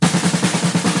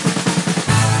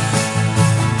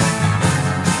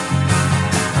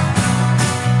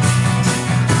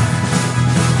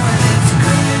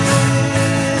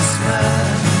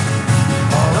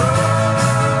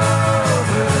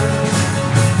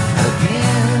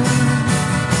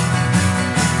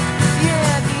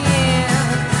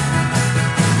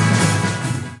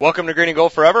Welcome to Green and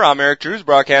Gold Forever. I'm Eric Drews,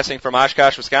 broadcasting from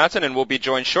Oshkosh, Wisconsin, and we'll be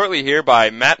joined shortly here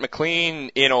by Matt McLean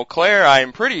in Eau Claire,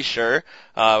 I'm pretty sure.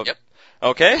 Yep.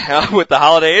 Okay, with the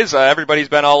holidays, everybody's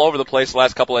been all over the place the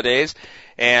last couple of days,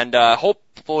 and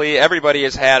hopefully everybody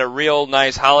has had a real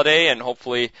nice holiday, and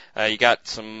hopefully you got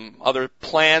some other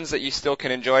plans that you still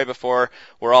can enjoy before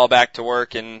we're all back to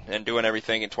work and doing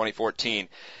everything in 2014.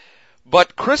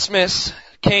 But Christmas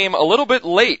came a little bit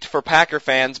late for Packer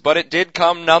fans, but it did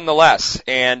come nonetheless.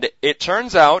 And it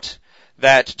turns out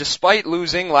that despite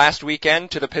losing last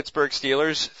weekend to the Pittsburgh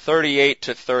Steelers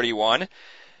 38-31,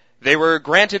 they were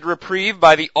granted reprieve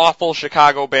by the awful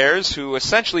Chicago Bears, who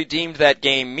essentially deemed that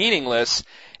game meaningless.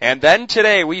 And then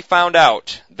today we found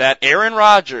out that Aaron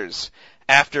Rodgers,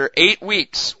 after 8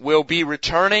 weeks, will be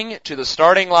returning to the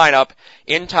starting lineup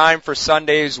in time for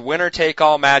Sunday's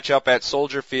winner-take-all matchup at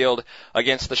Soldier Field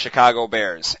against the Chicago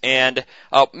Bears. And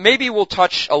maybe we'll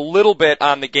touch a little bit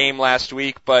on the game last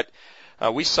week, but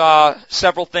we saw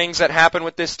several things that happened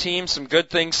with this team, some good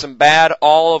things, some bad,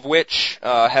 all of which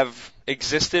have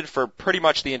existed for pretty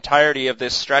much the entirety of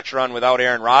this stretch run without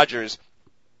Aaron Rodgers.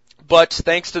 But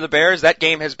thanks to the Bears, that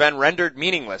game has been rendered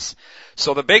meaningless.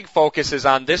 So the big focus is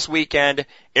on this weekend,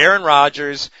 Aaron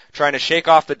Rodgers trying to shake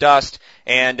off the dust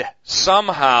and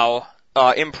somehow,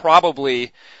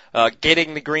 improbably,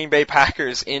 getting the Green Bay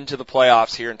Packers into the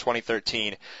playoffs here in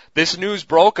 2013. This news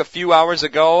broke a few hours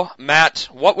ago. Matt,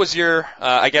 what was your,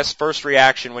 first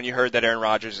reaction when you heard that Aaron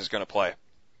Rodgers is going to play?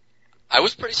 I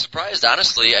was pretty surprised,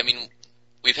 honestly. I mean,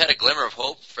 we've had a glimmer of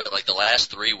hope for like the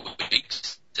last 3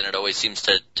 weeks, and it always seems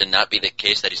to not be the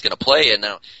case that he's going to play, and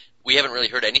now we haven't really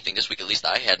heard anything this week, at least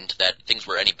I hadn't, that things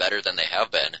were any better than they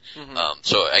have been. Mm-hmm.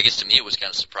 So I guess to me it was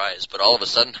kind of a surprise, but all of a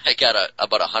sudden I got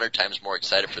about 100 times more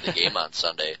excited for the game on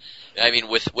Sunday. I mean,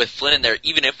 with Flynn in there,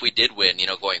 even if we did win,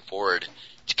 going forward,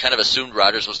 kind of assumed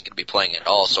Rodgers wasn't going to be playing at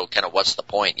all, so kind of what's the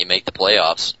point? You make the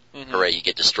playoffs. Mm-hmm. Hooray, you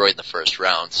get destroyed in the first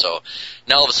round. So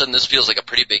now all of a sudden this feels like a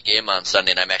pretty big game on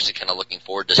Sunday, and I'm actually kind of looking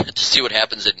forward to see what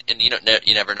happens. And you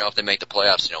never know if they make the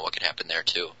playoffs, what could happen there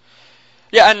too.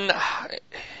 Yeah, and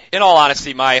in all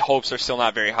honesty, my hopes are still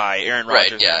not very high. Aaron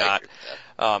Rodgers is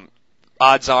not.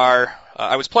 Odds are,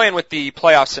 I was playing with the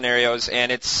playoff scenarios,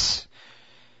 and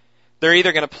they're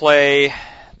either going to play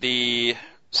the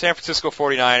San Francisco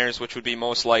 49ers, which would be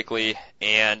most likely,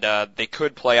 and they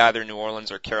could play either New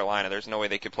Orleans or Carolina. There's no way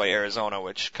they could play Arizona,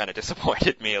 which kind of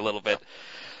disappointed me a little bit.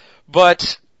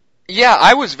 But, yeah,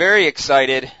 I was very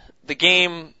excited. The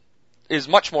game is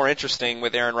much more interesting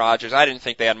with Aaron Rodgers. I didn't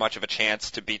think they had much of a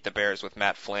chance to beat the Bears with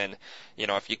Matt Flynn.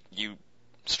 If you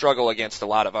struggle against a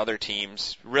lot of other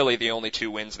teams, really the only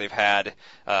 2 wins they've had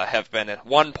have been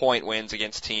 1-point wins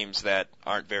against teams that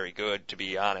aren't very good, to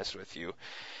be honest with you.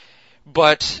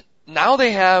 But now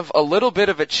they have a little bit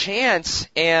of a chance,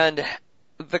 and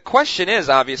the question is,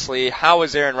 obviously, how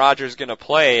is Aaron Rodgers going to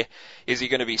play? Is he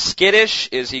going to be skittish?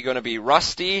 Is he going to be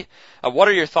rusty? What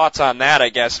are your thoughts on that, I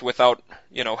guess, without,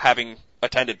 having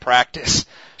attended practice?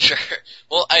 Sure.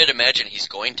 Well, I'd imagine he's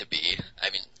going to be.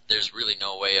 I mean, there's really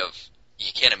no way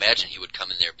you can't imagine he would come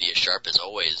in there and be as sharp as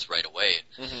always right away.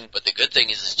 Mm-hmm. But the good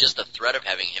thing is just the threat of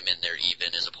having him in there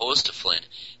even as opposed to Flynn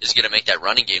is going to make that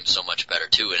running game so much better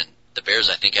too. And the Bears,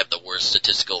 I think, have the worst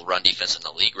statistical run defense in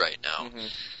the league right now. Mm-hmm.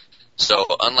 So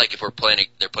unlike if they're playing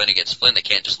against Flynn, they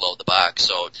can't just load the box.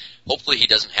 So hopefully he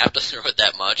doesn't have to throw it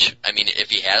that much. I mean,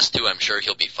 if he has to, I'm sure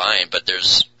he'll be fine, but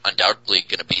there's undoubtedly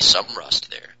going to be some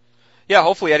rust there. Yeah,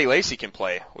 hopefully Eddie Lacy can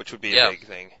play, which would be a big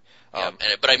thing.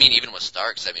 But I mean, even with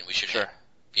Starks, I mean, we should sure.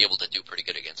 be able to do pretty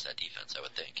good against that defense, I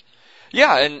would think.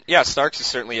 Yeah, Starks is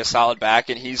certainly a solid back,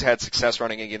 and he's had success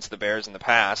running against the Bears in the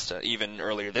past, even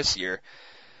earlier this year.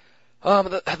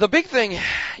 The big thing,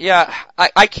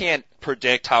 I can't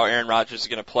predict how Aaron Rodgers is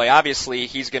going to play. Obviously,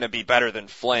 he's going to be better than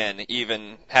Flynn,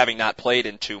 even having not played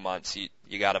in 2 months,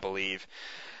 you got to believe.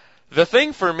 The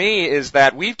thing for me is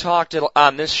that we've talked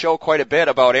on this show quite a bit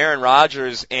about Aaron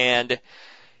Rodgers and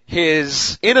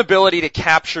his inability to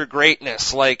capture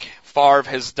greatness like Favre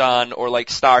has done or like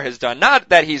Starr has done. Not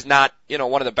that he's not,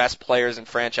 one of the best players in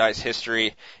franchise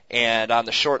history and on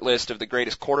the short list of the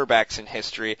greatest quarterbacks in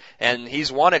history, and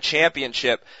he's won a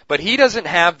championship, but he doesn't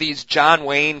have these John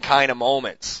Wayne kind of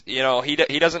moments. He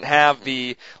doesn't have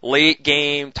the late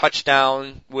game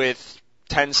touchdown with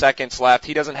 10 seconds left.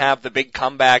 He doesn't have the big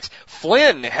comebacks.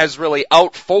 Flynn has really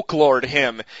out-folklored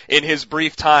him in his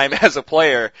brief time as a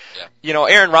player. Yeah.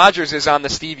 Aaron Rodgers is on the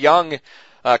Steve Young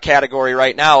category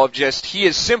right now of just, he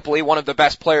is simply one of the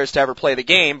best players to ever play the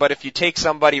game, but if you take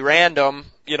somebody random,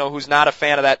 who's not a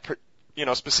fan of that,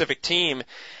 specific team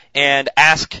and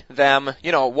ask them,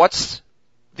 what's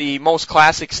the most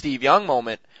classic Steve Young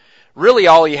moment, really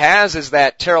all he has is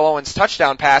that Terrell Owens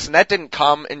touchdown pass, and that didn't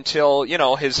come until,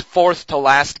 his fourth to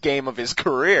last game of his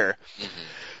career. Mm-hmm.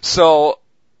 So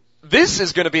this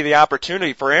is going to be the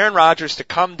opportunity for Aaron Rodgers to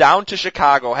come down to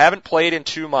Chicago, haven't played in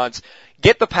 2 months,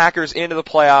 get the Packers into the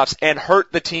playoffs, and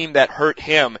hurt the team that hurt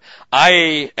him.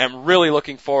 I am really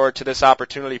looking forward to this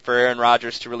opportunity for Aaron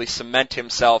Rodgers to really cement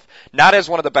himself, not as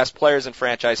one of the best players in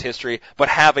franchise history, but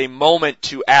have a moment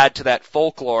to add to that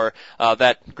folklore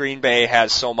that Green Bay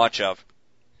has so much of.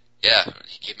 Yeah,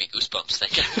 you gave me goosebumps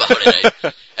thinking about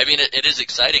it. I mean, it is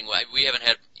exciting. We haven't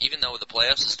had, even though the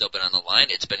playoffs have still been on the line,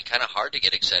 it's been kind of hard to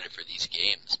get excited for these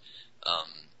games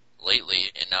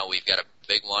lately, and now we've got a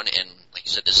big one, and like you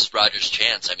said, this is Rodgers'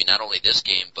 chance. I mean, not only this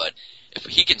game, but if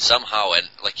he can somehow, and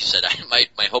like you said,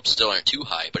 my hopes still aren't too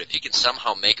high, but if he can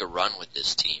somehow make a run with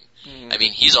this team, I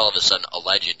mean, he's all of a sudden a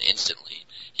legend instantly.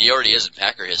 He already is in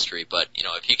Packer history, but,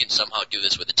 if he can somehow do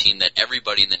this with a team that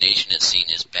everybody in the nation has seen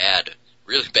is bad,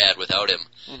 really bad without him,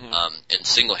 and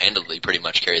single-handedly pretty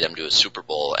much carry them to a Super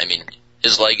Bowl, I mean,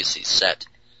 his legacy's set.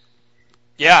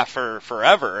 Yeah, for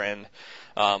forever, and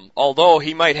although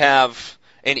he might have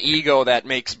an ego that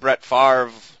makes Brett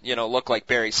Favre, look like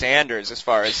Barry Sanders as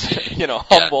far as,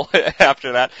 humble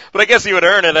after that. But I guess he would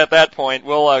earn it at that point.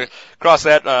 We'll cross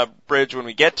that bridge when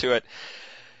we get to it.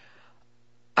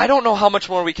 I don't know how much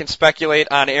more we can speculate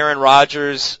on Aaron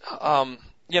Rodgers.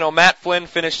 Matt Flynn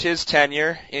finished his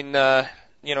tenure in,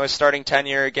 his starting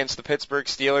tenure against the Pittsburgh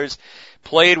Steelers.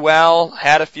 Played well,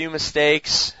 had a few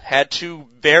mistakes, had 2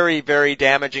 very, very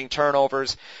damaging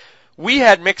turnovers. We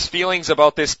had mixed feelings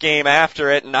about this game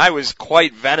after it, and I was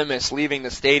quite venomous leaving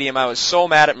the stadium. I was so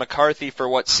mad at McCarthy for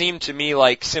what seemed to me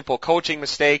like simple coaching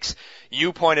mistakes.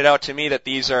 You pointed out to me that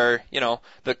these are,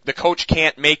 the coach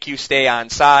can't make you stay on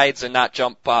sides and not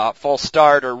jump full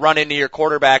start or run into your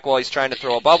quarterback while he's trying to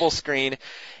throw a bubble screen.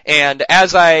 And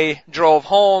as I drove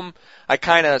home, I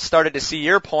kind of started to see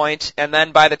your point, and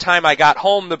then by the time I got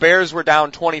home, the Bears were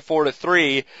down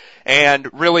 24-3, and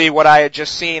really what I had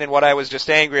just seen and what I was just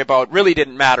angry about really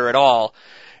didn't matter at all.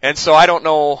 And so I don't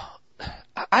know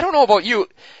about you,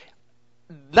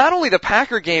 not only the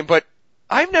Packer game, but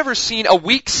I've never seen a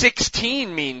Week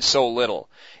 16 mean so little.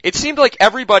 It seemed like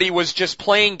everybody was just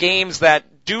playing games that,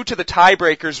 due to the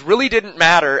tiebreakers, really didn't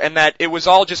matter, and that it was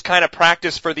all just kind of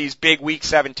practice for these big Week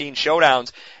 17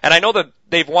 showdowns. And I know that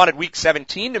they've wanted Week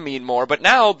 17 to mean more, but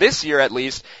now, this year at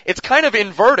least, it's kind of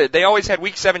inverted. They always had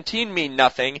Week 17 mean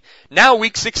nothing. Now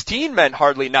Week 16 meant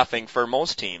hardly nothing for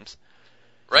most teams.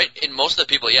 Right, and most of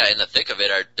the people, in the thick of it,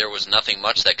 there was nothing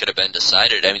much that could have been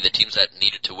decided. I mean, the teams that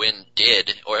needed to win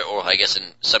did, or I guess in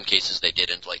some cases they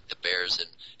didn't, like the Bears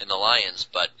and the Lions.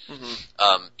 But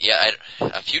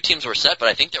a few teams were set, but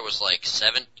I think there was like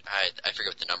 7. I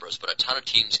forget what the number was, but a ton of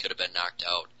teams could have been knocked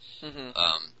out.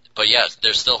 But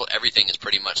there's still, everything is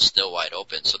pretty much still wide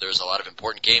open. So there's a lot of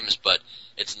important games, but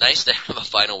it's nice to have a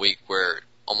final week where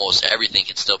almost everything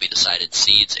can still be decided,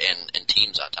 seeds and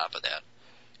teams on top of that.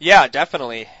 Yeah,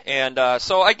 definitely. And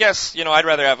so I guess, I'd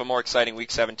rather have a more exciting Week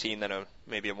 17 than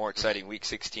maybe a more exciting Week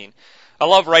 16. I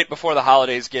love right before the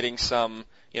holidays getting some,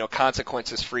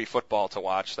 consequences-free football to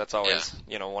watch. That's always,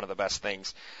 one of the best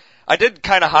things. I did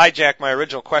kind of hijack my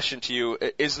original question to you.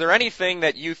 Is there anything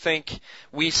that you think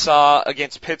we saw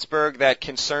against Pittsburgh that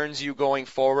concerns you going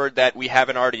forward that we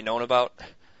haven't already known about?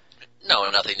 No,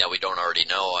 nothing that we don't already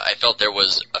know. I felt there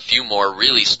was a few more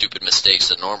really stupid mistakes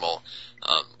than normal.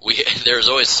 There's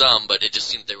always some, but it just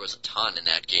seemed there was a ton in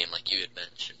that game, like you had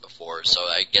mentioned before. So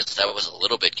I guess that was a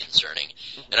little bit concerning.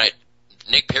 And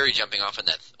Nick Perry jumping off in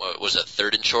that, was it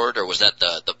 3rd and short, or was that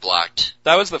the blocked?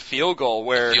 That was the field goal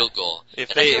where. The field goal. I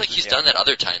feel like he's done that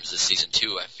other times this season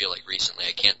too. I feel like recently,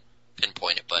 I can't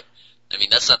pinpoint it, but I mean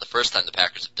that's not the first time the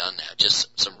Packers have done that.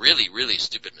 Just some really, really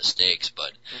stupid mistakes,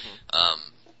 but.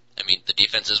 I mean, the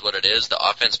defense is what it is. The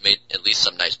offense made at least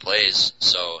some nice plays.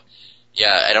 So,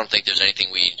 I don't think there's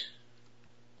anything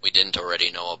we didn't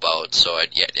already know about. So,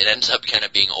 it ends up kind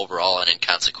of being overall an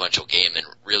inconsequential game and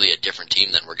really a different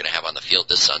team than we're going to have on the field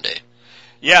this Sunday.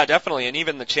 Yeah, definitely. And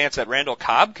even the chance that Randall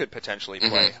Cobb could potentially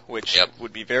play, which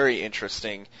would be very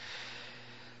interesting.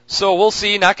 So we'll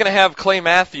see. Not going to have Clay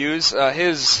Matthews.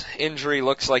 His injury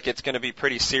looks like it's going to be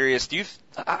pretty serious.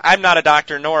 I'm not a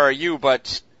doctor, nor are you,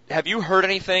 but have you heard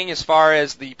anything as far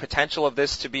as the potential of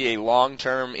this to be a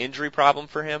long-term injury problem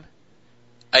for him?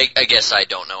 I guess I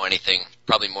don't know anything,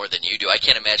 probably more than you do. I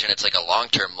can't imagine it's like a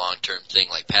long-term thing,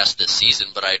 like past this season,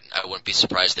 but I wouldn't be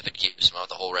surprised if it keeps him out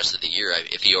the whole rest of the year.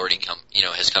 If he already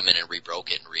has come in and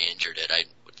re-broke it and re-injured it, I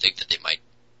would think that they might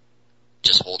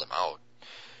just hold him out.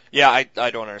 Yeah, I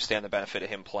don't understand the benefit of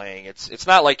him playing. It's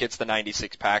not like it's the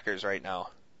 96 Packers right now.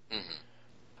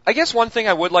 I guess one thing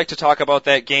I would like to talk about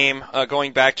that game,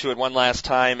 going back to it one last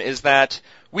time, is that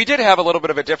we did have a little bit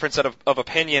of a difference of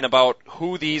opinion about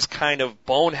who these kind of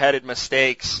boneheaded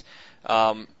mistakes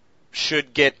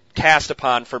should get cast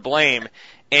upon for blame.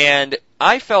 And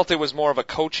I felt it was more of a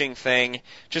coaching thing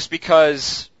just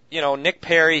because, Nick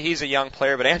Perry, he's a young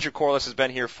player, but Andrew Corliss has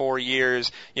been here 4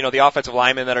 years. The offensive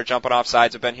linemen that are jumping off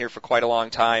sides have been here for quite a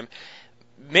long time.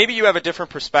 Maybe you have a different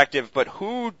perspective, but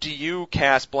who do you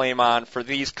cast blame on for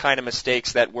these kind of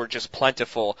mistakes that were just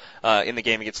plentiful in the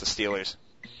game against the Steelers?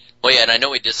 Well, yeah, and I know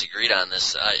we disagreed on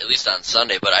this, at least on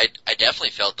Sunday, but I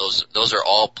definitely felt those are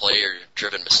all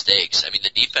player-driven mistakes. I mean, the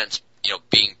defense,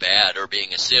 being bad or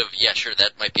being a sieve, yeah, sure,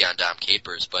 that might be on Dom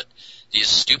Capers, but these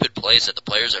stupid plays that the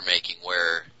players are making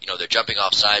where, they're jumping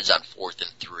off sides on 4th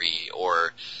and 3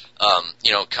 or,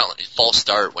 false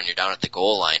start when you're down at the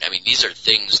goal line. I mean, these are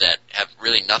things that have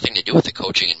really nothing to do with the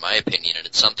coaching, in my opinion, and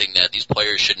it's something that these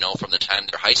players should know from the time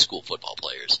they're high school football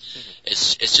players. Mm-hmm.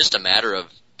 It's just a matter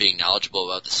of being knowledgeable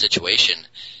about the situation.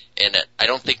 And I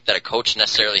don't think that a coach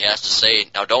necessarily has to say,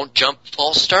 now don't jump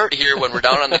false start here when we're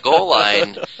down on the goal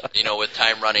line, with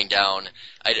time running down.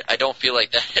 I don't feel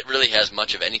like that it really has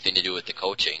much of anything to do with the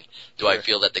coaching. Do I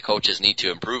feel that the coaches need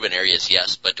to improve in areas?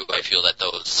 Yes. But do I feel that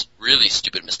those really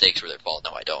stupid mistakes were their fault?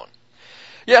 No, I don't.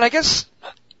 Yeah, and I guess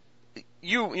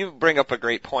you bring up a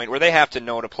great point where they have to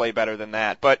know to play better than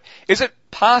that. But is it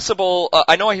possible,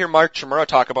 I know I hear Mark Chmura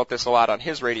talk about this a lot on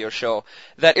his radio show,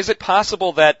 that is it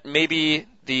possible that maybe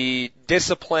the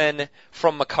discipline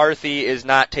from McCarthy is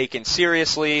not taken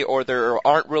seriously, or there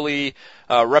aren't really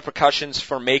repercussions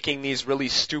for making these really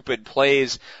stupid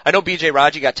plays? I know B.J.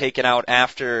 Raji got taken out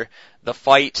after the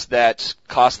fight that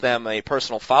cost them a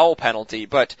personal foul penalty,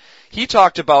 but he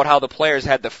talked about how the players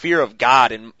had the fear of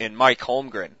God in Mike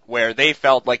Holmgren, where they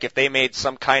felt like if they made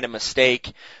some kind of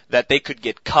mistake that they could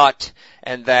get cut,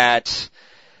 and that,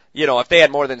 if they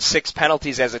had more than 6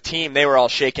 penalties as a team, they were all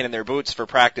shaking in their boots for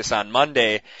practice on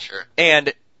Monday. Sure.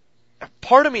 And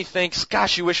part of me thinks,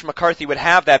 gosh, you wish McCarthy would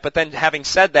have that, but then having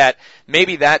said that,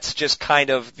 maybe that's just kind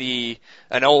of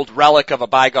an old relic of a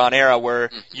bygone era where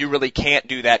you really can't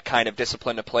do that kind of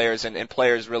discipline to players, and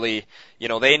players really,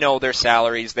 they know their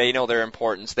salaries, they know their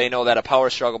importance, they know that a power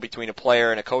struggle between a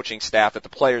player and a coaching staff, that the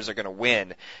players are going to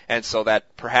win, and so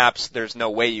that perhaps there's no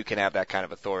way you can have that kind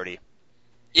of authority.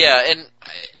 Yeah, and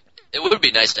it would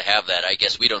be nice to have that. I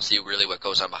guess we don't see really what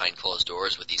goes on behind closed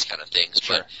doors with these kind of things.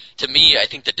 Sure. But to me, I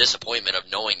think the disappointment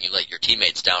of knowing you let your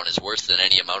teammates down is worse than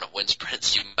any amount of wind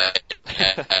sprints you might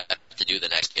have to do the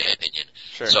next game, in my opinion.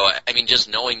 Sure. So, I mean, just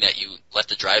knowing that you let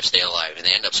the drive stay alive and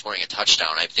they end up scoring a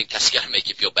touchdown, I think that's got to make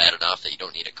you feel bad enough that you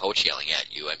don't need a coach yelling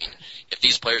at you. I mean, if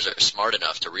these players are smart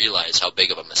enough to realize how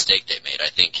big of a mistake they made, I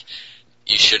think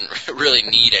you shouldn't really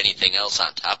need anything else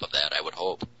on top of that, I would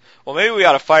hope. Well, maybe we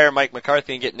ought to fire Mike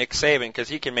McCarthy and get Nick Saban, because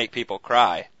he can make people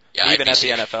cry, yeah, even at the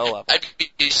NFL level. I'd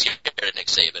be scared of Nick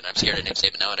Saban. I'm scared of Nick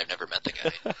Saban now, and I've never met the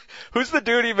guy. Who's the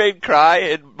dude he made cry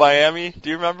in Miami?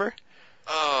 Do you remember?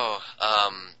 Yeah,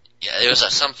 it was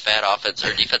some fat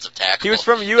offensive or defensive tackle. He was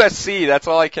from USC. That's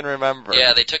all I can remember.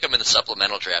 Yeah, they took him in the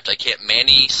supplemental draft.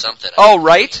 Manny something. Oh,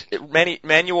 Wright?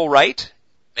 Manuel Wright?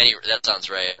 Manny, that sounds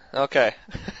right. Okay.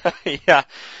 Yeah.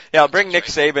 Yeah, I'll bring Nick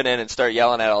Saban in and start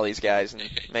yelling at all these guys and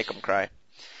make them cry.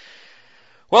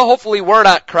 Well, hopefully we're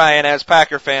not crying as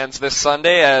Packer fans this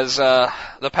Sunday, as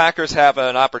the Packers have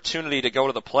an opportunity to go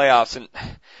to the playoffs. And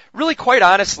really, quite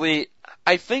honestly,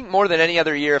 I think more than any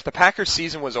other year, if the Packers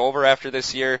season was over after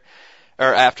this year,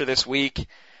 or after this week,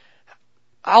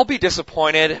 I'll be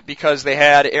disappointed because they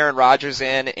had Aaron Rodgers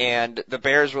in, and the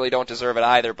Bears really don't deserve it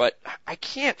either. But I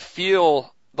can't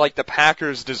feel like the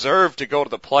Packers deserve to go to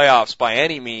the playoffs by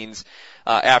any means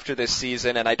after this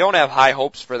season, and I don't have high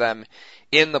hopes for them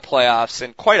in the playoffs.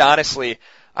 And quite honestly,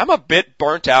 I'm a bit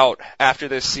burnt out after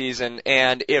this season,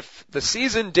 and if the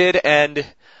season did end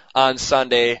on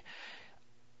Sunday,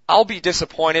 I'll be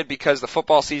disappointed because the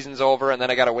football season's over and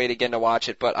then I gotta wait again to watch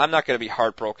it, but I'm not gonna be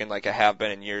heartbroken like I have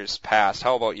been in years past.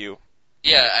 How about you?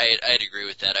 Yeah, I'd agree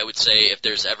with that. I would say if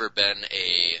there's ever been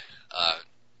a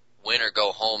win or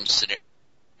go home scenario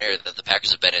that the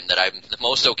Packers have been in, that I'm the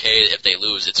most okay if they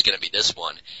lose, it's going to be this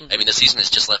one. Mm-hmm. I mean, the season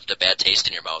has just left a bad taste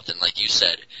in your mouth, and like you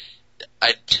said,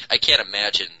 I can't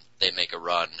imagine they make a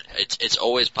run. It's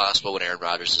always possible when Aaron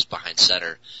Rodgers is behind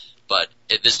center, but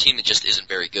this team just isn't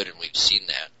very good, and we've seen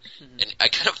that. Mm-hmm. And I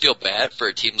kind of feel bad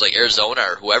for teams like Arizona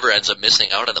or whoever ends up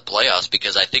missing out on the playoffs,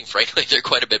 because I think, frankly, they're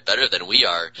quite a bit better than we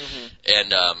are. Mm-hmm.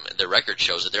 And their record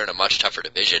shows that they're in a much tougher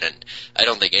division, and I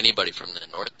don't think anybody from the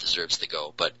North deserves to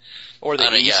go. But or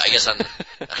the East. Yeah, I guess or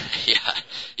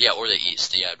the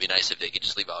East. Yeah, it'd be nice if they could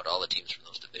just leave out all the teams from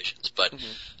those divisions. But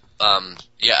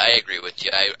Yeah, I agree with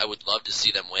you. I would love to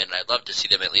see them win. I'd love to see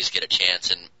them at least get a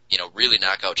chance and, really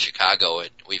knock out Chicago.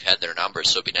 We've had their numbers,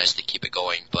 so it'd be nice to keep it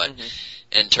going. But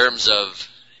in terms of,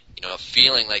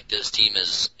 feeling like this team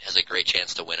has a great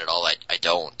chance to win it all, I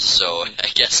don't. So I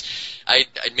guess I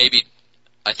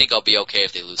think I'll be okay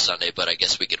if they lose Sunday, but I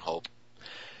guess we can hope.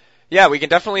 Yeah, we can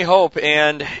definitely hope.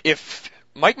 And if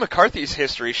Mike McCarthy's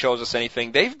history shows us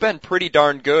anything, they've been pretty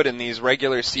darn good in these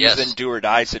regular season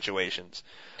do-or-die situations.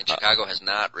 And Chicago has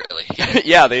not really.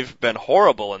 Yeah, they've been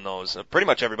horrible in those. Pretty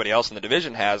much everybody else in the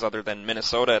division has, other than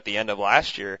Minnesota at the end of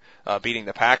last year, beating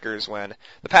the Packers when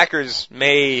the Packers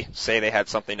may say they had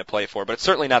something to play for, but it's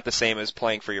certainly not the same as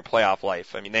playing for your playoff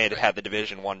life. I mean, they had the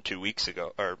division won 2 weeks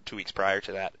ago, or 2 weeks prior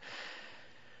to that.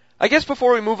 I guess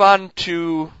before we move on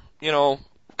to,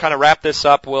 kind of wrap this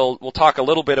up, we'll talk a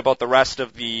little bit about the rest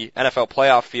of the NFL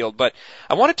playoff field, but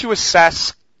I wanted to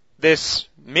assess this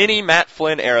mini Matt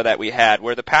Flynn era that we had,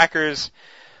 where the Packers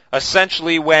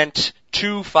essentially went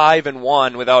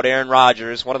 2-5-1 without Aaron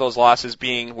Rodgers, one of those losses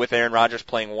being with Aaron Rodgers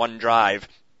playing one drive.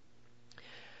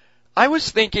 I was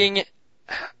thinking,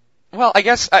 I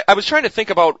guess I was trying to think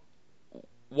about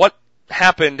what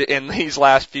happened in these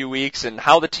last few weeks and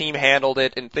how the team handled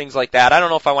it and things like that. I don't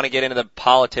know if I want to get into the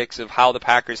politics of how the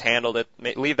Packers handled it.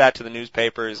 Leave that to the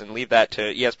newspapers and leave that to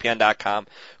ESPN.com,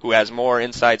 who has more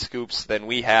inside scoops than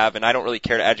we have, and I don't really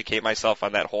care to educate myself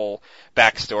on that whole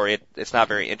backstory. It's not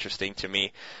very interesting to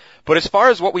me. But as far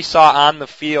as what we saw on the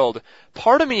field,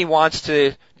 part of me wants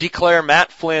to declare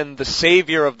Matt Flynn the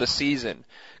savior of the season,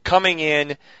 coming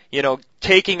in,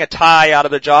 taking a tie out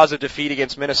of the jaws of defeat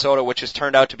against Minnesota, which has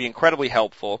turned out to be incredibly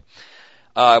helpful.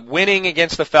 Winning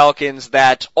against the Falcons,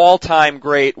 that all-time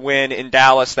great win in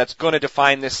Dallas that's going to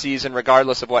define this season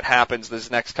regardless of what happens this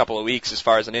next couple of weeks as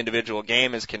far as an individual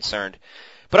game is concerned.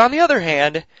 But on the other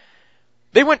hand,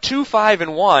 they went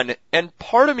 2-5-1, and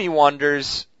part of me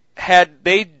wonders, had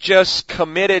they just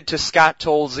committed to Scott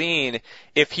Tolzien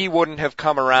if he wouldn't have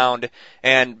come around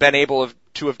and been able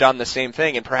to have done the same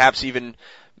thing and perhaps even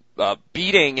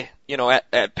beating,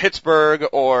 at Pittsburgh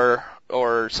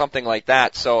or something like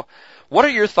that. So what are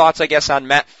your thoughts, I guess, on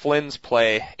Matt Flynn's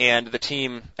play and the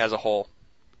team as a whole?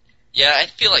 Yeah, I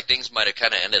feel like things might have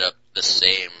kind of ended up the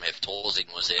same if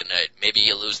Tolzien was in. Maybe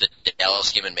you lose the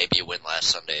Dallas game and maybe you win last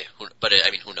Sunday.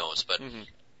 Who knows? But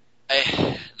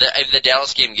the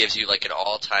Dallas game gives you like an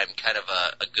all-time kind of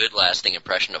a good lasting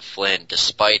impression of Flynn,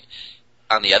 despite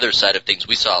on the other side of things,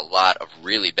 we saw a lot of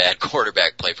really bad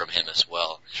quarterback play from him as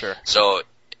well. Sure. So,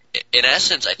 in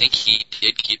essence, I think he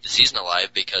did keep the season alive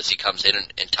because he comes in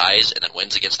and ties and then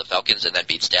wins against the Falcons and then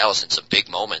beats Dallas in some big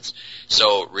moments.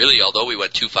 So, really, although we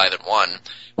went 2-5-1,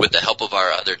 with the help of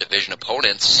our other division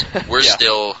opponents, we're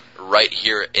still right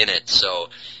here in it. So,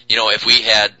 if we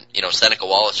had, Seneca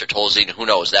Wallace or Tolzien, who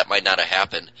knows, that might not have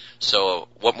happened. So,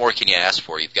 what more can you ask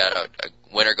for? You've got a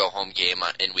winner-go-home game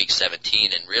in Week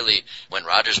 17, and really, when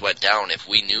Rodgers went down, if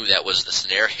we knew that was the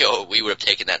scenario, we would have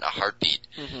taken that in a heartbeat.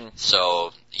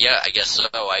 So, yeah, I guess so.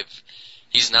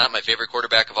 He's not my favorite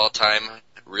quarterback of all time.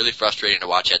 Really frustrating to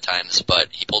watch at times, but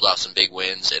he pulled off some big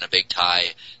wins and a big tie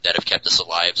that have kept us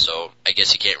alive, so I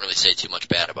guess you can't really say too much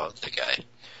bad about the guy.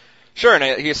 Sure,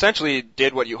 and he essentially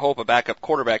did what you hope a backup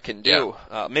quarterback can do.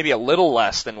 Yeah. Maybe a little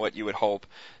less than what you would hope.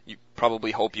 You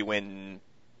probably hope you win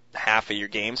half of your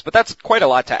games, but that's quite a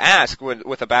lot to ask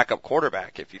with a backup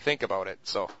quarterback if you think about it.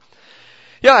 So,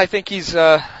 yeah, I think he's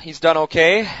done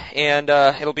okay, and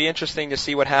it'll be interesting to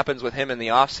see what happens with him in the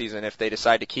offseason if they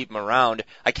decide to keep him around.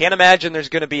 I can't imagine there's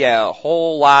going to be a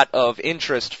whole lot of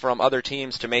interest from other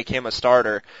teams to make him a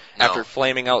starter after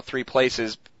flaming out 3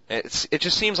 places. It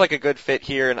just seems like a good fit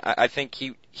here, and I think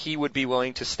he would be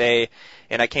willing to stay,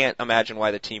 and I can't imagine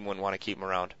why the team wouldn't want to keep him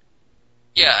around.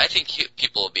 Yeah, I think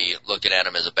people will be looking at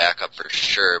him as a backup for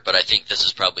sure, but I think this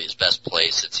is probably his best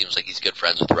place. It seems like he's good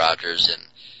friends with Rodgers, and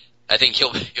I think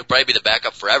he'll probably be the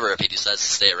backup forever if he decides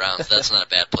to stay around, so that's not a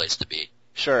bad place to be.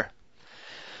 Sure.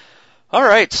 All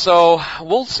right, so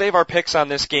we'll save our picks on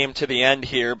this game to the end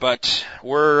here, but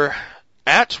we're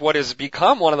at what has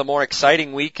become one of the more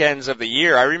exciting weekends of the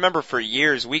year. I remember for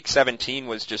years, Week 17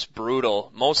 was just brutal.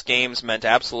 Most games meant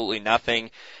absolutely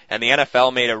nothing, and the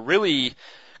NFL made a really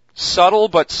subtle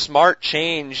but smart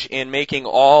change in making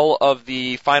all of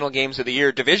the final games of the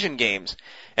year division games.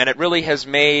 And it really has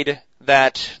made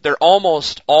that there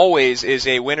almost always is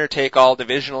a winner-take-all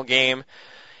divisional game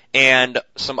and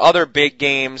some other big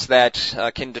games that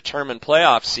can determine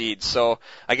playoff seeds. So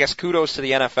I guess kudos to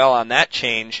the NFL on that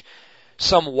change.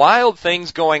 Some wild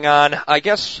things going on. I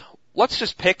guess let's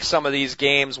just pick some of these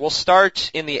games. We'll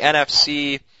start in the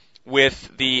NFC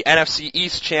with the NFC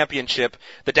East Championship.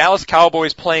 The Dallas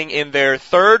Cowboys playing in their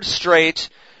 3rd straight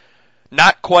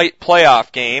not quite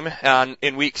playoff game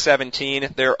in Week 17.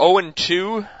 They're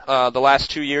 0-2 the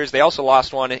last 2 years. They also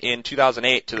lost one in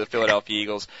 2008 to the Philadelphia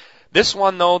Eagles. This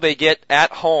one, though, they get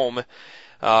at home,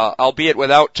 albeit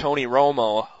without Tony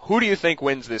Romo. Who do you think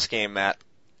wins this game, Matt?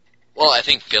 Well, I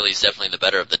think Philly's definitely the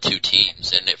better of the two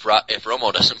teams, and if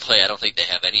Romo doesn't play, I don't think they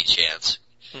have any chance.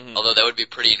 Mm-hmm. Although that would be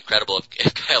pretty incredible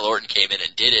if Kyle Orton came in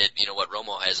and did it, what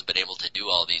Romo hasn't been able to do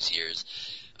all these years.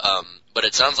 But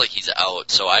it sounds like he's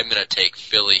out, so I'm going to take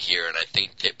Philly here, and I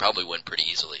think they probably win pretty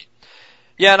easily.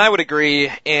 Yeah, and I would agree,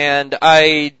 and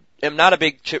I am not a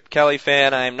big Chip Kelly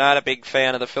fan. I am not a big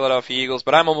fan of the Philadelphia Eagles,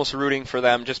 but I'm almost rooting for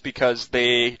them just because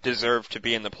they deserve to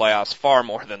be in the playoffs far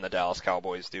more than the Dallas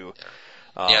Cowboys do.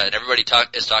 Yeah, and everybody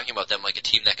is talking about them like a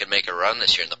team that can make a run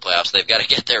this year in the playoffs. They've got to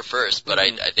get there first, but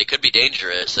they could be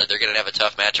dangerous. They're going to have a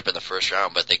tough matchup in the first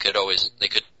round, but they could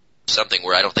something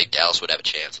where I don't think Dallas would have a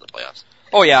chance in the playoffs.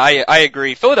 Oh yeah, I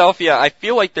agree. Philadelphia, I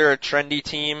feel like they're a trendy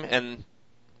team, and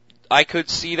I could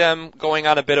see them going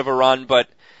on a bit of a run, but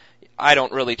I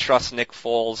don't really trust Nick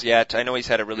Foles yet. I know he's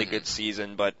had a really good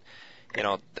season, but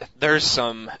there's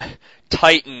some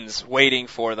titans waiting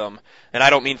for them, and I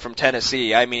don't mean from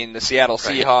Tennessee. I mean the Seattle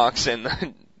Seahawks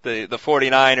and the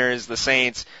 49ers, the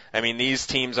Saints. I mean, these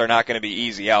teams are not going to be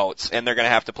easy outs, and they're going to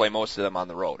have to play most of them on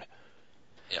the road.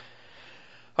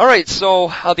 All right,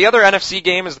 so the other NFC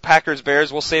game is the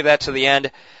Packers-Bears. We'll save that to the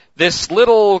end. This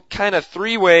little kind of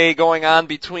three-way going on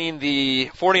between the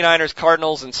 49ers,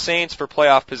 Cardinals, and Saints for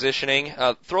playoff positioning.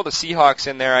 Throw the Seahawks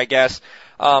in there, I guess.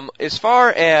 As far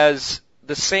as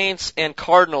the Saints and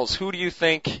Cardinals, who do you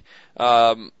think?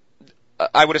 I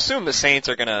would assume the Saints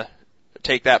are going to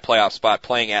take that playoff spot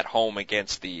playing at home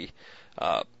against the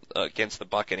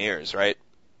Buccaneers, right?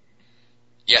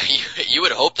 Yeah, you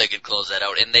would hope they could close that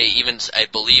out, and they even, I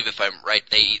believe, if I'm right,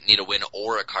 they need a win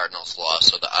or a Cardinals loss,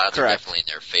 so the odds are definitely in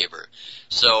their favor.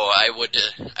 So I would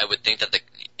think that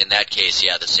in that case,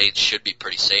 yeah, the Saints should be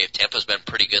pretty safe. Tampa's been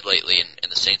pretty good lately,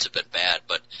 and the Saints have been bad,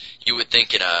 but you would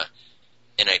think in a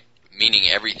meaning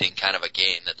everything kind of a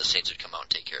game that the Saints would come out and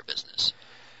take care of business.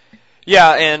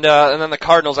 Yeah, and then the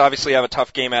Cardinals obviously have a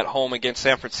tough game at home against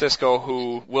San Francisco,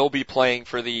 who will be playing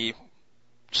for the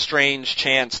strange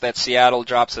chance that Seattle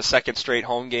drops a second straight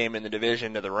home game in the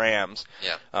division to the Rams,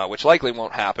 which likely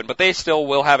won't happen, but they still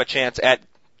will have a chance at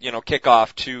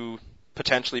kickoff to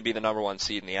potentially be the number one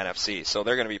seed in the NFC, so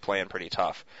they're going to be playing pretty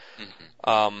tough.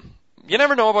 Mm-hmm. You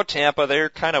never know about Tampa. They're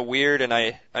kind of weird, and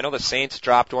I know the Saints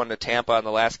dropped one to Tampa in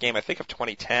the last game, I think of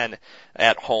 2010,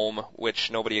 at home, which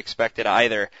nobody expected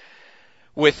either.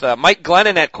 With Mike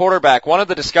Glennon at quarterback, one of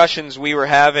the discussions we were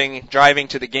having driving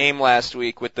to the game last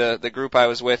week with the group I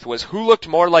was with was who looked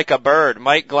more like a bird,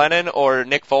 Mike Glennon or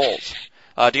Nick Foles?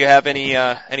 Do you have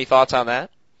any thoughts on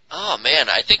that? Oh man,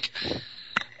 I think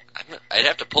I'd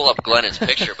have to pull up Glennon's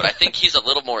picture, but I think he's a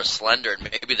little more slender, and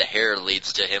maybe the hair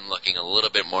leads to him looking a little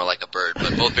bit more like a bird,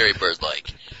 but both very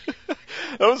bird-like.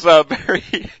 That was a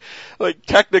very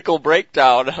technical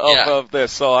breakdown of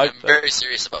this. So I'm very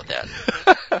serious about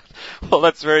that. Well,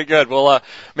 that's very good. Well,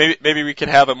 maybe we can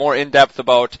have a more in-depth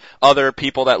about other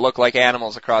people that look like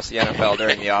animals across the NFL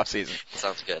during the off season.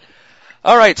 Sounds good.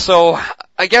 All right, so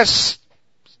I guess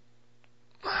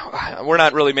we're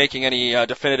not really making any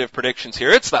definitive predictions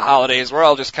here. It's the holidays. We're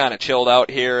all just kind of chilled out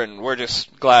here, and we're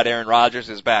just glad Aaron Rodgers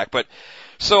is back. But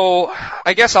so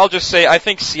I guess I'll just say I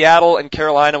think Seattle and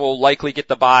Carolina will likely get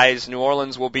the byes. New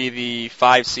Orleans will be the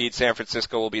 5 seed. San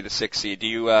Francisco will be the 6 seed. Do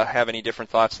you have any different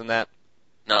thoughts than that?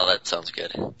 No, that sounds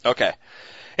good. Okay.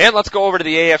 And let's go over to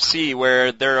the AFC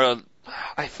where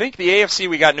I think the AFC,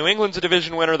 we got New England's a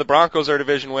division winner, the Broncos are a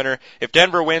division winner. If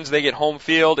Denver wins, they get home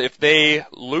field. If they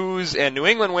lose and New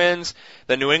England wins,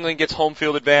 then New England gets home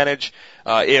field advantage.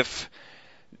 If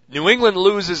New England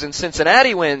loses and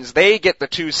Cincinnati wins, they get the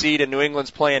 2 seed, and New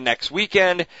England's playing next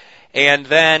weekend. And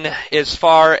then as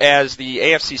far as the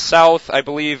AFC South, I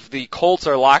believe the Colts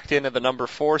are locked into the number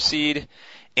 4 seed.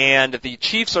 And the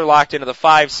Chiefs are locked into the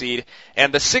 5 seed,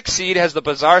 and the 6 seed has the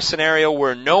bizarre scenario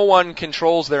where no one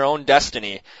controls their own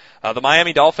destiny. The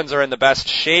Miami Dolphins are in the best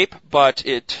shape, but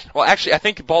actually I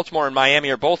think Baltimore and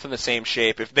Miami are both in the same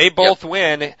shape. If they both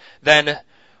win, then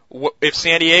if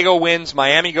San Diego wins,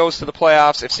 Miami goes to the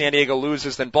playoffs. If San Diego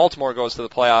loses, then Baltimore goes to the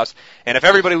playoffs. And if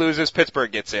everybody loses, Pittsburgh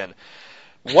gets in.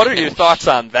 What are your thoughts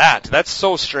on that? That's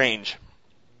so strange.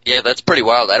 Yeah, that's pretty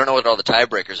wild. I don't know what all the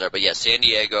tiebreakers are, but yeah, San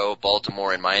Diego,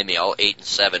 Baltimore, and Miami all 8 and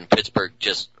 7. Pittsburgh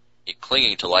just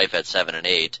clinging to life at 7 and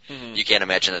 8. Mm-hmm. You can't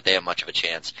imagine that they have much of a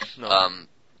chance. No.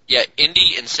 Yeah,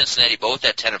 Indy and Cincinnati both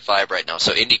at 10 and 5 right now,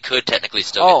 so Indy could technically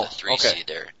still get the 3 seed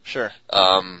there. Sure.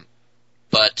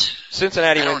 But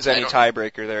Cincinnati wins any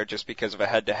tiebreaker there just because of a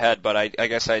head-to-head, but I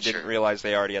guess I didn't realize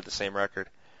they already had the same record.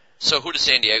 So who does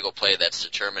San Diego play that's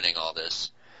determining all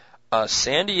this?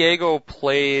 San Diego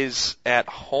plays at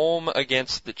home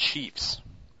against the Chiefs.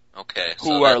 Okay.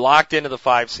 Who are locked into the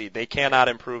 5 seed. They cannot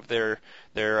improve their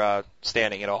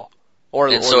standing at all.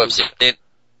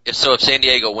 If San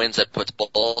Diego wins, that puts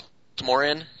Baltimore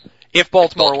in? If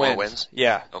Baltimore wins.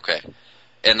 Yeah. Okay.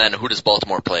 And then who does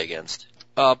Baltimore play against?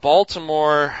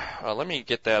 Baltimore, let me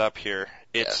get that up here.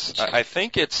 I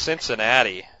think it's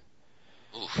Cincinnati.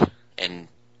 Oof. And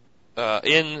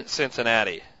in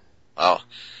Cincinnati. Oh.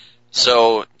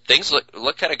 So things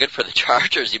look kind of good for the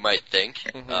Chargers, you might think.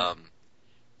 Mm-hmm.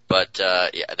 But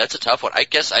yeah, that's a tough one. I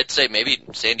guess I'd say maybe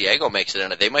San Diego makes it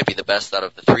in. They might be the best out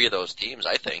of the 3 of those teams,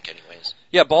 I think, anyways.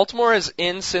 Yeah, Baltimore is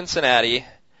in Cincinnati.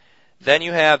 Then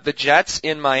you have the Jets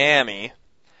in Miami.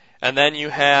 And then you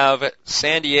have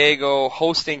San Diego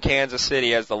hosting Kansas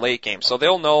City as the late game. So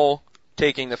they'll know,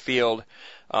 taking the field,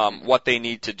 what they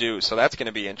need to do. So that's going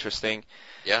to be interesting.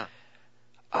 Yeah.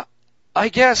 I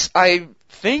guess I'm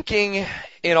thinking,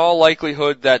 in all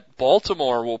likelihood, that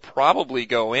Baltimore will probably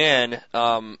go in.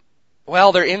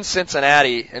 Well, they're in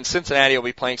Cincinnati, and Cincinnati will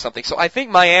be playing something. So I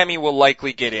think Miami will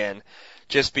likely get in,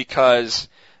 just because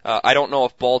I don't know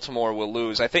if Baltimore will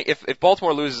lose. I think if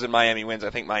Baltimore loses and Miami wins, I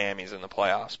think Miami's in the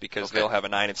playoffs because they'll have a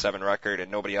 9-7 record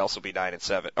and nobody else will be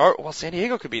 9-7. Or well, San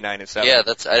Diego could be 9-7. Yeah,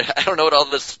 I don't know what all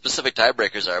the specific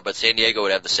tiebreakers are, but San Diego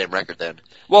would have the same record then.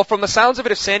 Well, from the sounds of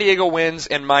it, if San Diego wins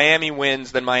and Miami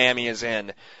wins, then Miami is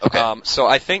in. Okay. So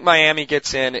I think Miami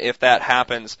gets in if that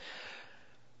happens.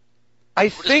 Who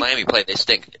does Miami play? They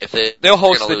stink. They'll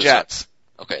host the Jets.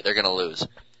 Okay, they're going to lose.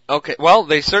 Okay, well,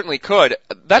 they certainly could.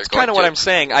 That's kind of what I'm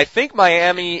saying. I think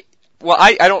Miami, well,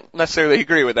 I don't necessarily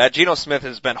agree with that. Geno Smith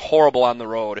has been horrible on the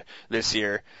road this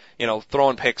year,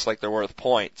 throwing picks like they're worth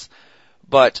points.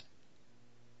 But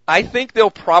I think they'll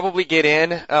probably get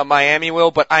in, Miami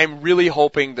will, but I'm really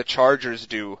hoping the Chargers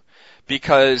do,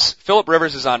 because Phillip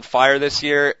Rivers is on fire this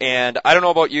year, and I don't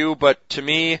know about you, but to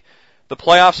me, the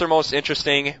playoffs are most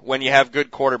interesting when you have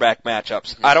good quarterback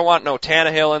matchups. I don't want no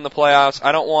Tannehill in the playoffs.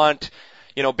 I don't want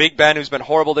Big Ben, who's been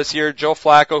horrible this year, Joe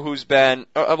Flacco, who's been,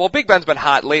 well, Big Ben's been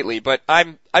hot lately, but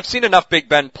I've seen enough Big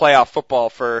Ben playoff football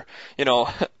for,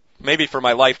 maybe for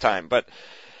my lifetime. But,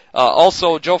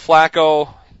 also Joe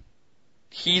Flacco,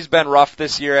 he's been rough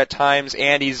this year at times,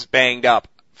 and he's banged up.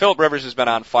 Phillip Rivers has been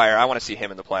on fire. I want to see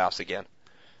him in the playoffs again.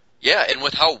 Yeah, and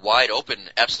with how wide open,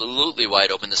 absolutely wide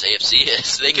open this AFC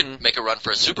is, they could make a run for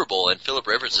a Super Bowl, and Phillip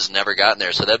Rivers has never gotten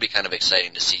there, so that'd be kind of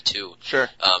exciting to see too. Sure.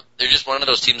 They're just one of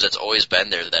those teams that's always been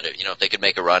there that, if they could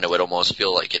make a run, it would almost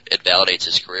feel like it validates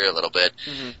his career a little bit.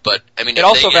 Mm-hmm. But, I mean, it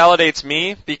also validates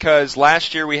me, because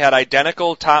last year we had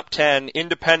identical top 10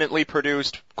 independently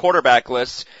produced quarterback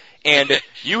lists, and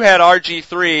you had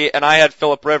RG3 and I had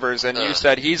Phillip Rivers, and you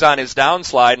said he's on his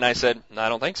downslide, and I said, no, I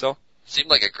don't think so. Seemed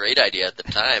like a great idea at the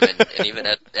time, and even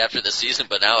after the season,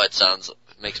 but now it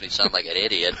makes me sound like an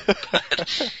idiot.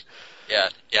 But, yeah,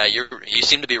 you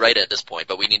seem to be right at this point,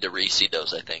 but we need to reseed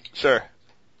those, I think. Sure.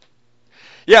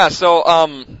 Yeah, so,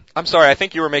 I'm sorry, I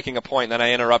think you were making a point, then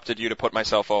I interrupted you to put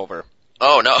myself over.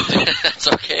 Oh, no, that's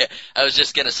okay. I was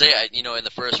just gonna say, in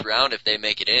the first round, if they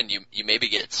make it in, you maybe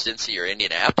get Cincy or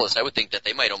Indianapolis. I would think that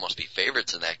they might almost be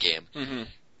favorites in that game. Mm-hmm.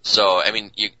 So, I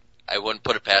mean, I wouldn't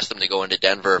put it past them to go into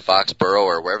Denver or Foxborough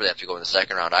or wherever they have to go in the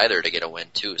second round either to get a win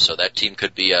too. So that team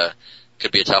could be a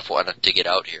tough one to get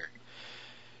out here.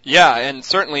 Yeah, and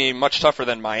certainly much tougher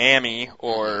than Miami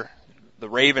or the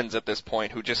Ravens at this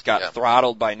point, who just got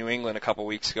throttled by New England a couple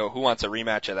weeks ago. Who wants a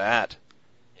rematch of that?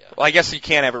 Well, I guess you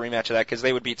can't have a rematch of that because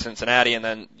they would beat Cincinnati, and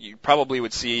then you probably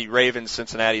would see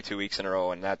Ravens-Cincinnati 2 weeks in a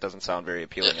row, and that doesn't sound very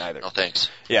appealing either. No thanks.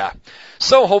 Yeah.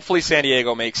 So hopefully San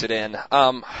Diego makes it in.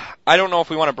 I don't know if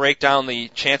we want to break down the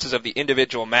chances of the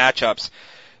individual matchups.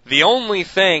 The only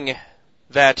thing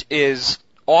that is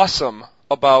awesome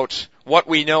about what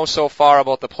we know so far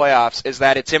about the playoffs is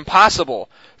that it's impossible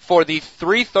for the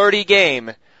 3:30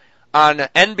 game on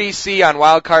NBC on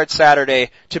Wild Card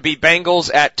Saturday to be Bengals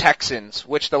at Texans,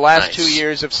 which the last 2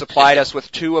 years have supplied us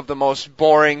with 2 of the most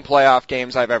boring playoff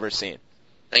games I've ever seen.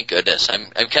 Thank goodness.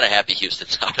 I'm kind of happy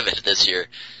Houston's out of it this year.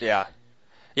 Yeah.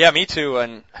 Yeah, me too,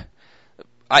 and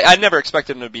I never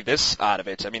expected them to be this out of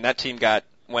it. I mean, that team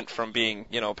went from being,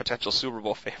 potential Super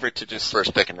Bowl favorite to just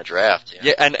first pick in the draft.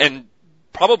 Yeah, and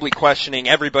probably questioning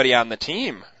everybody on the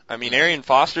team. I mean, Arian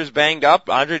Foster's banged up.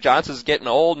 Andre Johnson's getting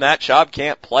old. Matt Schaub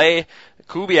can't play.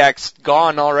 Kubiak's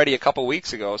gone already a couple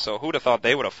weeks ago, so who'd have thought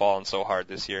they would have fallen so hard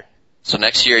this year? So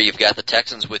next year you've got the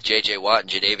Texans with J.J. Watt and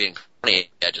Jadeveon Clowney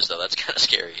edges, though. That's kind of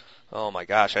scary. Oh, my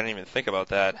gosh. I didn't even think about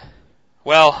that.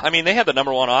 Well, I mean, they had the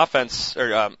number one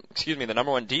the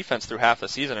number one defense through half the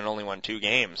season and only won 2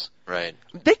 games. Right.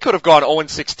 They could have gone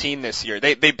 0-16 this year.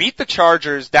 They beat the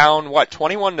Chargers down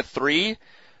 21-3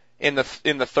 in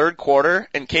the third quarter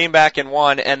and came back and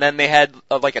won, and then they had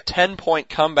like a 10-point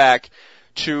comeback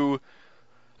to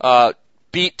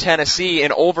beat Tennessee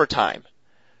in overtime.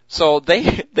 So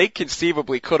they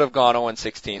conceivably could have gone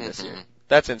 0-16 this year.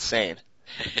 That's insane.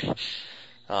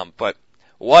 But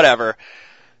whatever.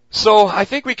 So I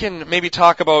think we can maybe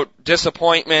talk about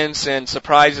disappointments and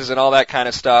surprises and all that kind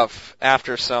of stuff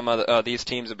after some of these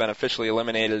teams have been officially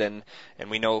eliminated and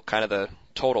we know kind of the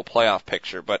total playoff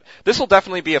picture. But this will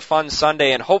definitely be a fun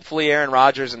Sunday, and hopefully Aaron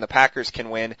Rodgers and the Packers can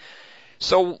win.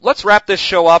 So let's wrap this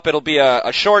show up. It'll be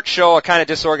a short show, a kind of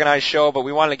disorganized show, but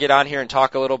we wanted to get on here and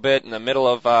talk a little bit in the middle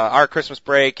of our Christmas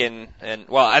break and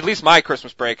well, at least my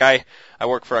Christmas break. I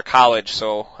work for a college,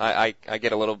 so I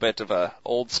get a little bit of a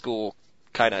old school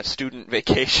kind of student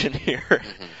vacation here.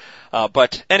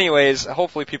 But anyways,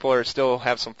 hopefully people still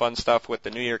have some fun stuff with the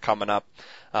new year coming up.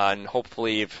 And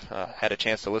hopefully you've had a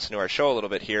chance to listen to our show a little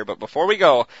bit here. But before we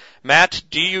go, Matt,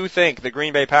 do you think the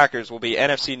Green Bay Packers will be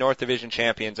NFC North Division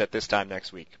champions at this time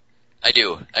next week? I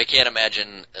do. I can't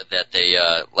imagine that they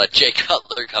let Jay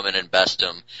Cutler come in and best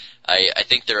them. I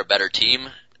think they're a better team.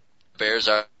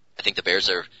 I think the Bears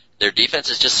are. Their defense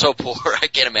is just so poor. I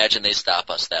can't imagine they stop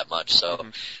us that much. So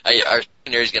our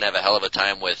secondary is going to have a hell of a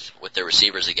time with their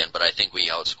receivers again, but I think we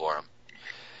outscore them.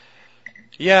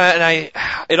 Yeah, and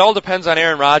it all depends on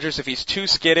Aaron Rodgers. If he's too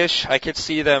skittish, I could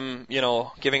see them,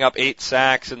 giving up 8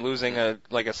 sacks and losing a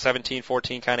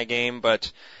 17-14 kind of game.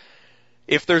 But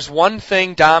if there's one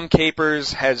thing Dom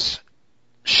Capers has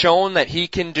shown that he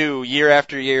can do year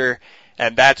after year,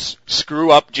 and that's screw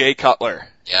up Jay Cutler.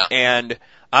 Yeah. And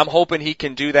I'm hoping he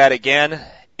can do that again,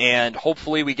 and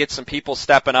hopefully we get some people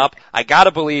stepping up. I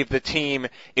gotta believe the team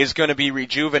is going to be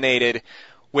rejuvenated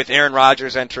with Aaron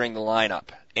Rodgers entering the lineup.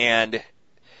 And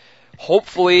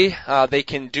hopefully they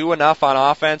can do enough on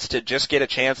offense to just get a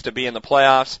chance to be in the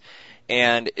playoffs.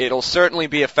 And it'll certainly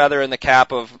be a feather in the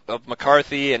cap of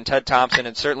McCarthy and Ted Thompson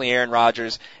and certainly Aaron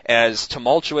Rodgers, as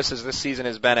tumultuous as this season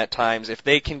has been at times. If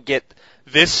they can get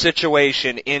this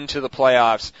situation into the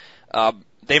playoffs,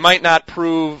 they might not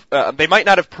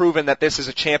have proven that this is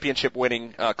a championship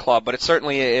winning club, but it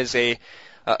certainly is a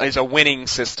winning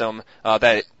system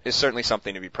that is certainly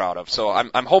something to be proud of. So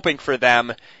I'm hoping for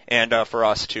them and for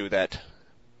us too that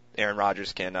Aaron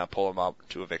Rodgers can pull them out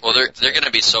to a victory. Well, they're going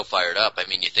to be so fired up. I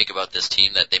mean, you think about this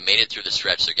team that they made it through the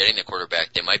stretch. They're getting the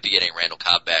quarterback. They might be getting Randall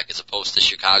Cobb back as opposed to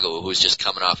Chicago, who's just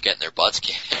coming off getting their butts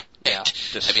kicked. Yeah,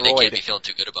 I mean, they can't be feeling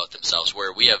too good about themselves.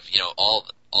 Where we have, all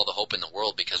the hope in the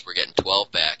world because we're getting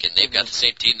 12 back, and they've got the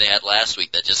same team they had last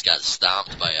week that just got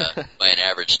stomped by an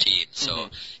average team. So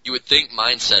you would think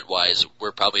mindset-wise,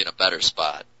 we're probably in a better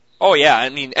spot. Oh yeah, I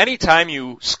mean, anytime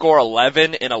you score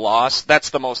 11 in a loss,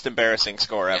 that's the most embarrassing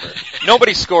score ever.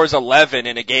 Nobody scores 11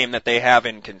 in a game that they have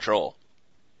in control.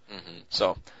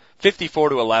 So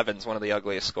 54-11 is one of the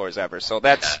ugliest scores ever. So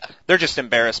they're just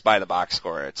embarrassed by the box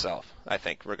score itself, I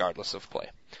think, regardless of play.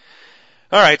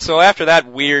 All right, so after that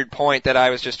weird point that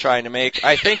I was just trying to make,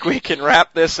 I think we can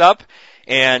wrap this up.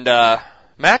 And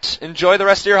Matt, enjoy the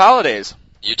rest of your holidays.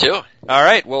 You too. All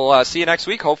right, we'll see you next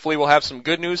week. Hopefully we'll have some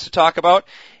good news to talk about.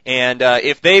 And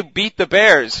if they beat the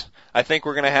Bears, I think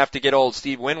we're going to have to get old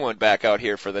Steve Winwood back out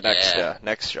here for the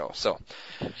next show. So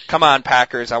come on,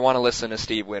 Packers. I want to listen to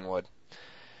Steve Winwood.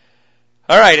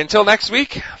 All right, until next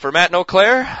week, for Matt and Eau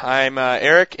Claire, I'm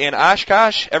Eric in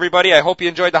Oshkosh. Everybody, I hope you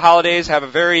enjoyed the holidays. Have a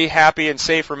very happy and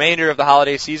safe remainder of the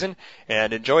holiday season,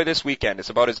 and enjoy this weekend. It's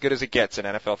about as good as it gets in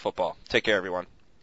NFL football. Take care, everyone.